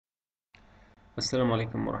Assalamu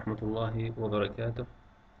alaikum wa rahmatullahi wa barakatuh.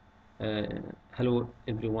 Hello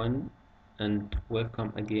everyone, and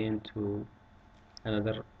welcome again to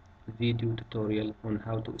another video tutorial on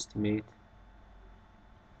how to estimate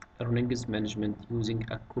earnings management using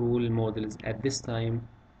accrual models. At this time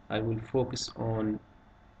I will focus on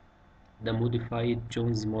the modified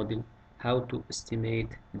Jones model, how to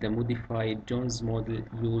estimate the modified Jones model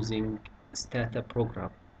using Stata program.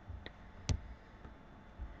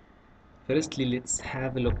 Firstly, let's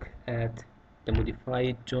have a look at the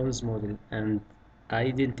modified Jones model and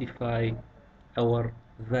identify our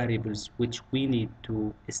variables which we need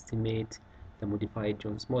to estimate the modified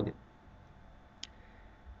Jones model.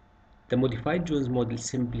 The modified Jones model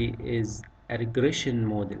simply is a regression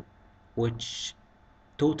model which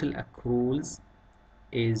total accruals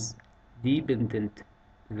is dependent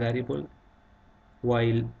variable,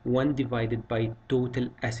 while 1 divided by total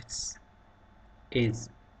assets is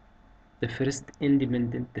the first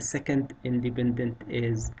independent. The second independent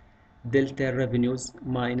is delta revenues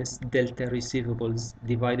minus delta receivables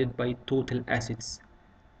divided by total assets,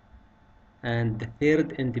 and the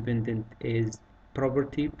third independent is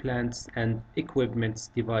property, plants and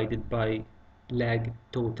equipments divided by lag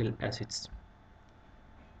total assets.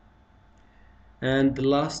 And the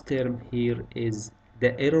last term here is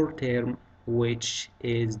the error term, which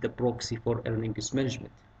is the proxy for earnings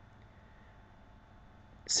management.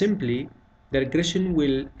 Simply, the regression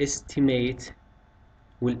will estimate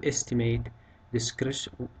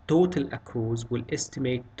total accruals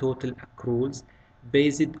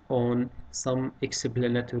based on some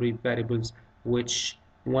explanatory variables, which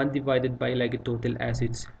 1 divided by lag total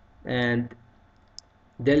assets and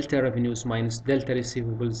delta revenues minus delta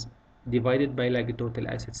receivables divided by lag total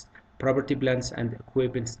assets, property, plants and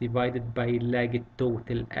equipments divided by lag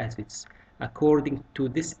total assets. According to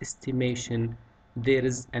this estimation, there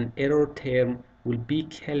is an error term will be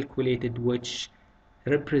calculated which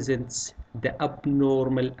represents the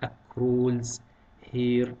abnormal accruals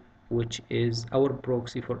here, which is our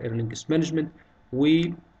proxy for earnings management.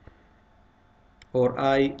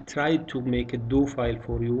 I tried to make a do file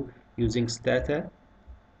for you using Stata.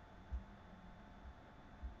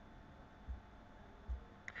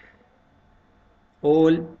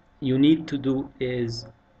 All you need to do is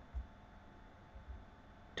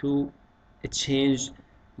to change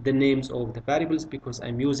the names of the variables, because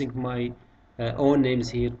I'm using my own names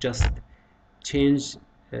here. Just change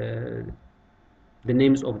the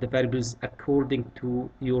names of the variables according to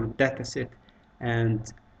your dataset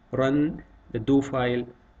and run the do file,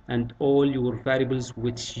 and all your variables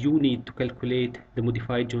which you need to calculate the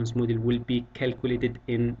modified Jones model will be calculated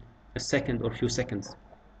in a second or few seconds.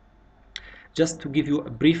 Just to give you a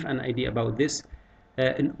brief idea about this,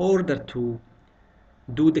 in order to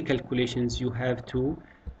do the calculations, you have to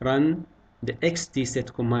run the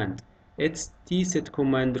xtset command. Xtset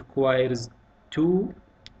command requires two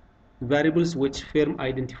variables, which firm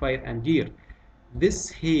identifier and year. This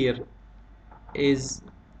here is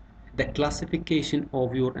the classification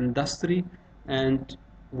of your industry, and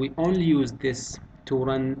we only use this to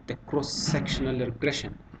run the cross-sectional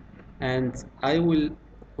regression, and I will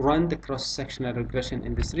run the cross-sectional regression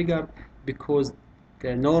in this regard, because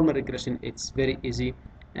the normal regression, it's very easy,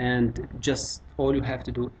 and just all you have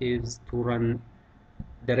to do is to run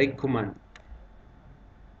the reg command.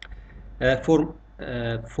 For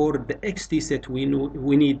the xtset,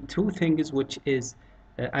 we need two things, which is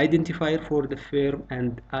identifier for the firm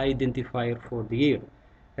and identifier for the year.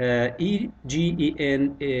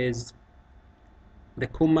 EGEN is the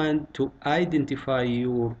command to identify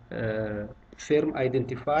your firm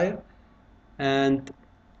identifier, and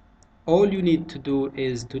all you need to do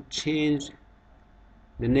is to change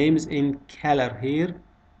the names in color here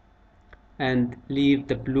and leave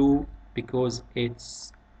the blue because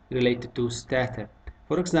it's related to Stata.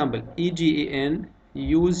 For example, EGEN,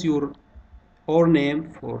 use your or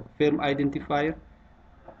name for firm identifier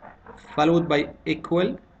followed by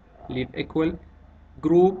equal, leave equal,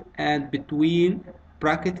 group, and between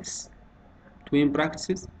brackets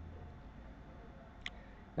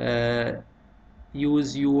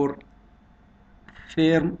use your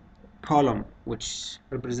firm column, which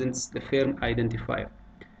represents the firm identifier.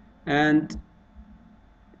 And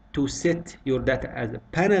to set your data as a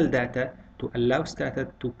panel data to allow Stata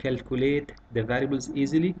to calculate the variables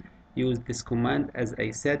easily, use this command, as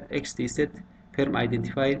I said, xtset firm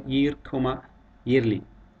identifier year, yearly.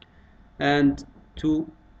 And to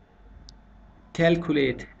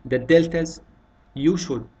calculate the deltas, you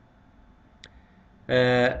should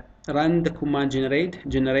run the command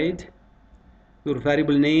generate your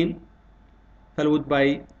variable name followed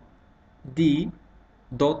by d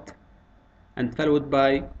dot and followed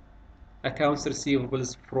by accounts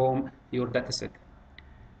receivables from your dataset.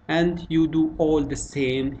 And you do all the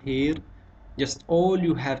same here. Just all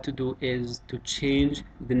you have to do is to change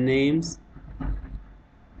the names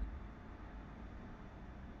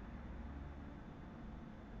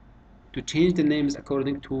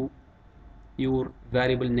according to your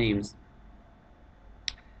variable names.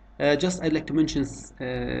 Just I'd like to mention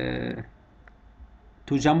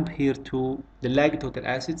to jump here to the lag total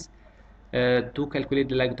assets. To calculate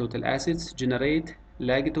the lag total assets, generate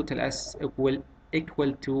lag total assets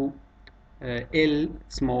equal to L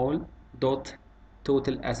small dot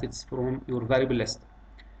total assets from your variable list.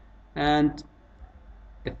 And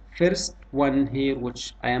the first one here,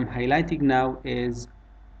 which I am highlighting now, is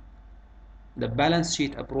the balance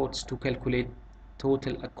sheet approach to calculate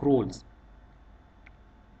total accruals.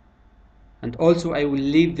 And also I will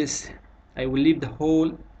leave the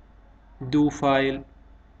whole do file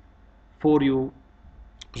for you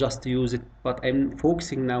just to use it, but I'm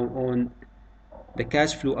focusing now on the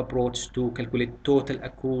cash flow approach to calculate total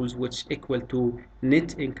accruals, which equal to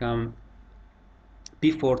net income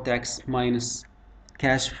before tax minus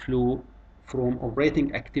cash flow from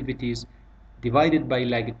operating activities divided by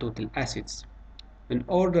lagged total assets. In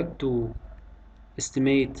order to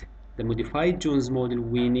estimate the modified Jones model,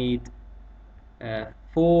 we need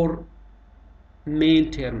four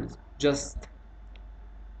main terms. Just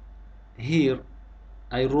here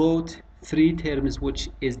I wrote three terms which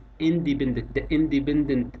is independent, the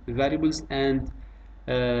independent variables, and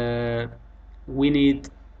we need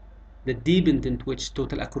the dependent, which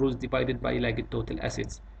total accruals divided by lagged total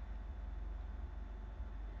assets.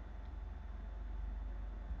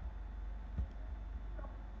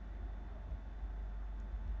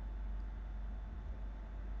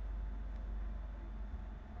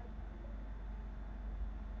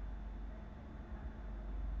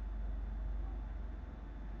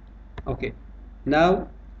 Okay, now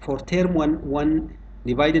for term 1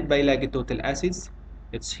 divided by lagged total assets,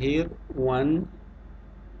 it's here 1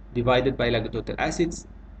 divided by lagged total assets.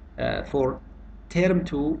 For term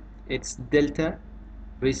 2, it's delta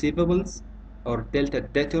receivables or delta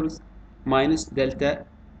debtors minus delta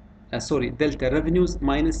revenues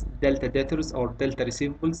minus delta debtors or delta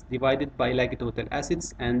receivables divided by lagged total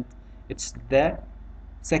assets, and it's the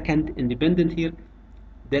second independent here,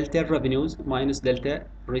 delta revenues minus delta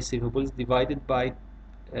receivables divided by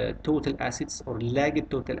total assets or lagged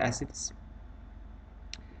total assets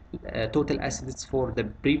for the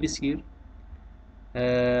previous year.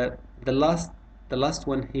 Uh, the last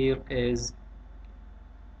one here is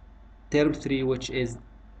term 3, which is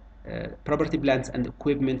property, plants and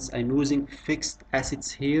equipments. I'm using fixed assets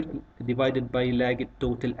here divided by lagged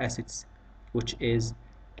total assets, which is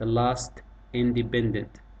the last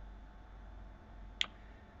independent.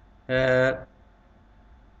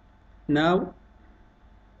 Now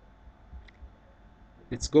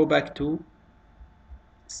let's go back to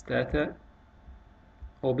Stata,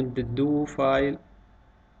 open the do file,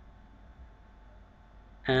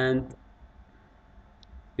 and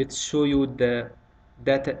let's show you the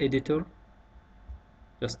data editor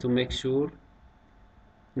just to make sure.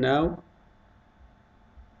 Now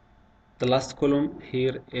the last column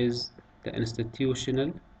here is the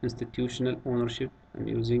institutional ownership. I'm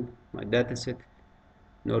using my dataset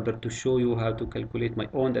in order to show you how to calculate my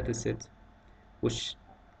own dataset, which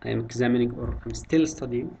I am examining or I'm still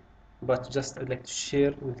studying, but just I'd like to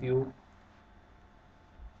share with you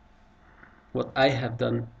what I have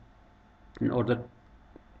done in order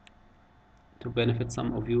to benefit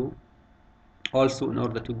some of you. Also, in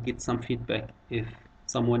order to get some feedback, if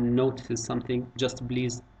someone notices something, just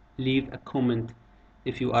please leave a comment.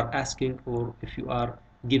 If you are asking or if you are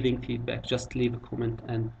giving feedback, just leave a comment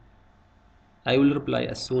and I will reply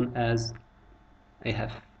as soon as I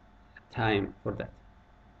have time for that.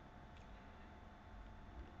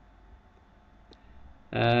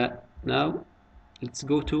 Now let's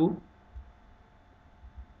go to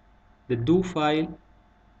the do file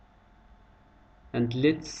and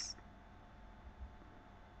let's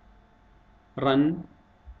run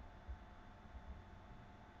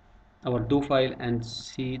our do file and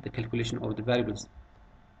see the calculation of the variables.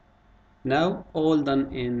 Now all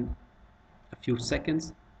done in a few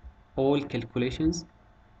seconds. All calculations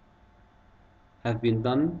have been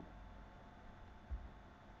done.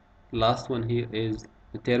 Last one here is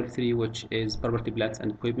the term 3, which is property, plants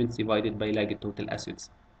and equipment divided by lagged total assets.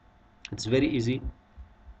 It's very easy.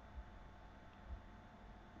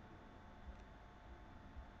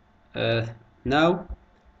 Now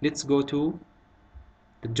let's go to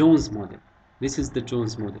the Jones model. This is the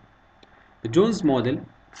Jones model. The Jones model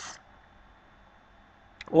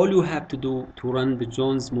All you have to do to run the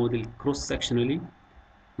Jones model cross-sectionally,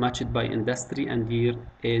 matched by industry and year,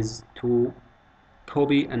 is to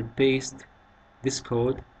copy and paste this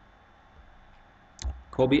code,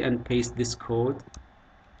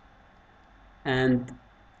 and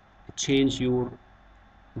change your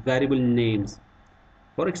variable names.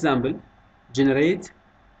 For example, generate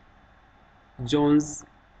Jones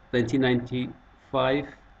 1995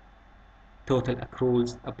 total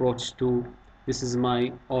accruals approach to, this is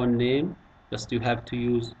my own name, just you have to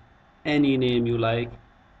use any name you like,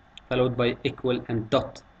 followed by equal and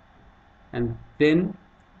dot, and then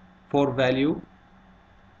for value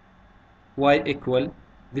y equal,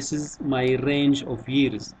 this is my range of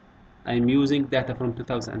years. I'm using data from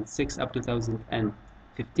 2006 up to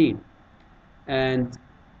 2015, and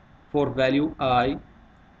for value I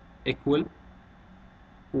equal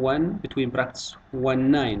 1 between brackets 1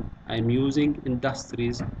 9. I'm using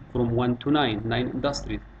industries from 1 to 9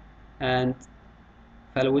 industries, and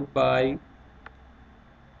followed by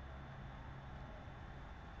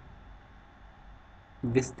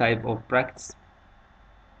this type of brackets.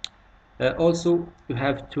 Also you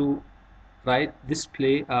have to write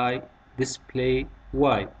display I, display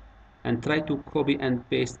Y, and try to copy and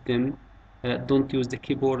paste them. Don't use the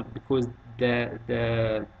keyboard because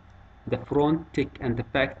the front tick and the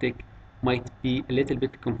back tick might be a little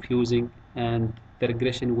bit confusing, and the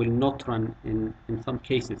regression will not run in some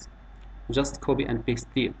cases. Just copy and paste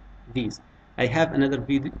these. I have another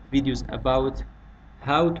videos about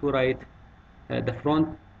how to write the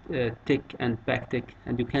front tick and back tick,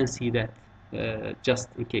 and you can see that just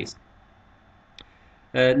in case.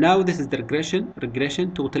 Now this is the regression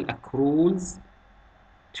total accruals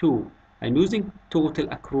 2. I'm using total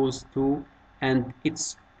accruals 2, and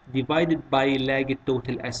it's divided by lagged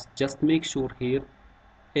total assets. Just make sure here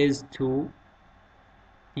is to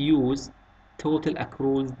use total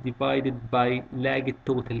accruals divided by lagged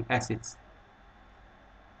total assets,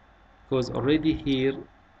 because I already here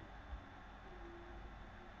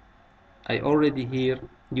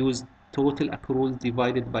use total accruals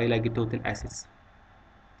divided by lagged total assets.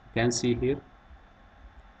 You can see here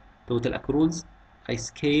total accruals, I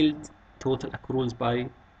scaled total accruals by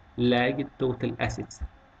lagged total assets.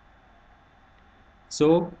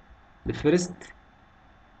 So the first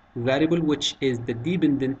variable, which is the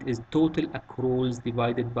dependent, is total accruals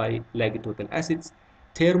divided by lagged total assets.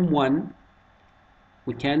 Term 1,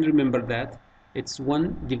 we can remember that it's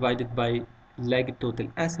 1 divided by lagged total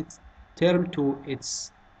assets. Term 2,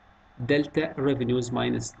 it's delta revenues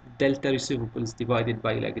minus delta receivables divided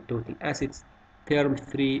by lagged total assets. Term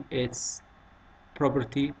 3, it's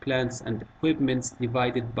property, plants and equipments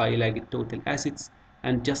divided by lagged total assets,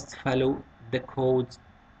 and just follow the code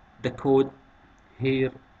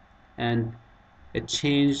here, and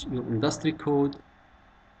change your industry code.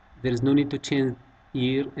 There is no need to change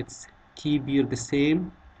year, it's keep year the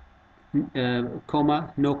same,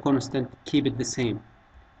 comma, no constant, keep it the same.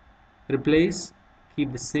 Replace,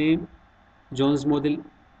 keep the same. Jones model,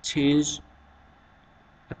 change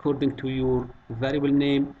according to your variable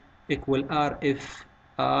name, equal R if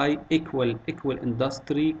I equal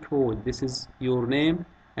industry code, this is your name,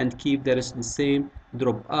 and keep the rest the same.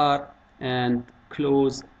 Drop R and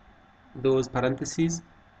close those parentheses,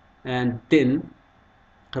 and then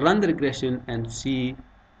run the regression and see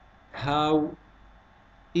how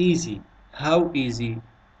easy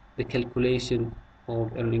the calculation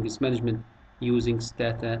of earnings management using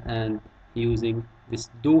Stata and using this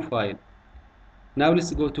do file. Now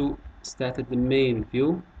let's go to Stata, the main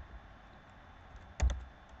view.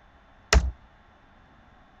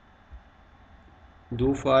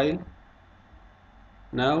 Do file.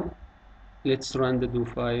 Now let's run the do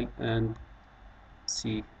file and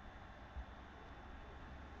see.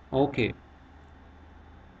 Okay,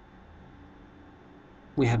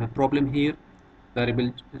 we have a problem here.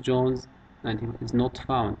 Variable Jones and is not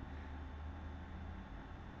found.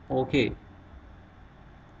 Okay,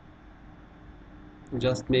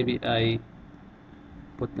 just maybe I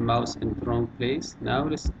put the mouse in the wrong place. Now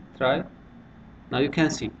let's try. Now you can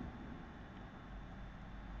see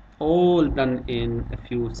all done in a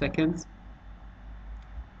few seconds.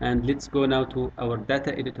 And let's go now to our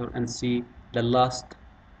data editor and see the last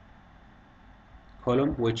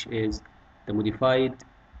column, which is the modified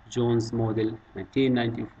Jones model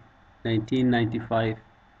 1995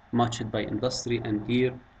 matched by industry and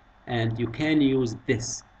year. And you can use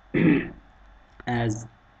this as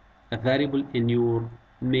a variable in your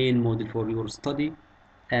main model for your study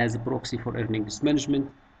as a proxy for earnings management,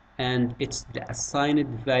 and it's the assigned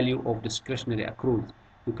value of discretionary accruals.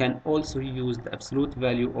 You can also use the absolute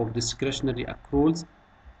value of discretionary accruals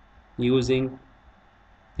using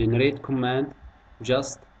generate command,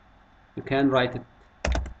 just you can write it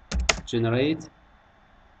generate,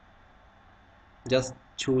 just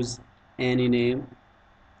choose any name,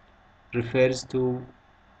 refers to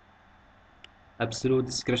absolute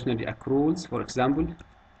discretionary accruals, for example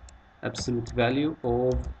absolute value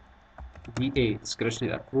of DA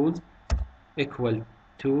discretionary accruals equal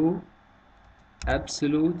to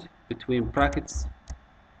absolute between brackets,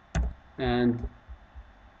 and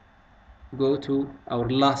go to our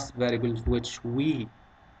last variable which we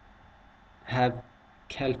have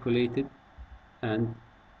calculated and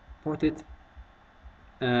put it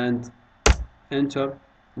and enter.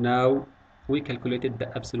 Now we calculated the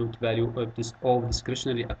absolute value of this of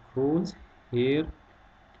discretionary accruals here.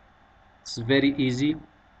 It's very easy.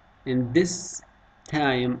 In this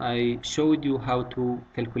time I showed you how to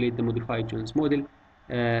calculate the modified Jones model.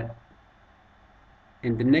 In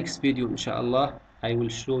the next video inshallah I will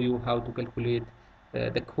show you how to calculate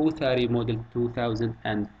the Kothari model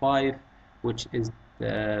 2005, which is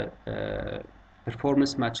the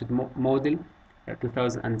performance matched model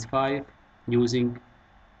 2005, using,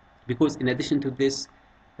 because in addition to this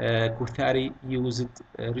Kothari used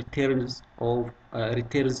returns on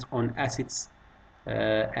assets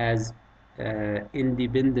as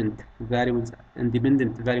independent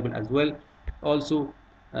variable as well. Also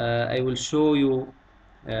I will show you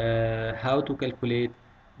how to calculate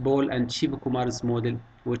Paul and Shiva Kumar's model,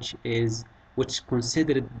 which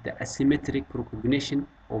considered the asymmetric recognition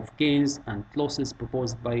of gains and losses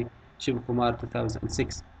proposed by Shiva Kumar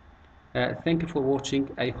 2006. Thank you for watching.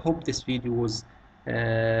 I hope this video was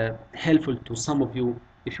helpful to some of you.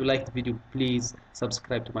 If you liked the video, please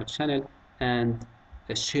subscribe to my channel and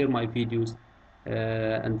share my videos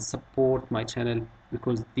and support my channel,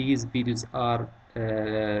 because these videos are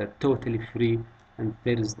totally free and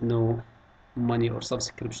there is no money or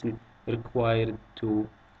subscription required to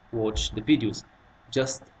watch the videos.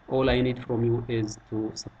 Just all I need from you is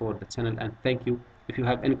to support the channel, and thank you. If you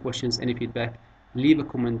have any questions, any feedback, leave a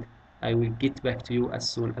comment. I will get back to you as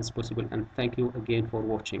soon as possible, and thank you again for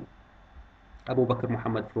watching. Abu Bakr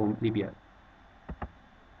Muhammad from Libya.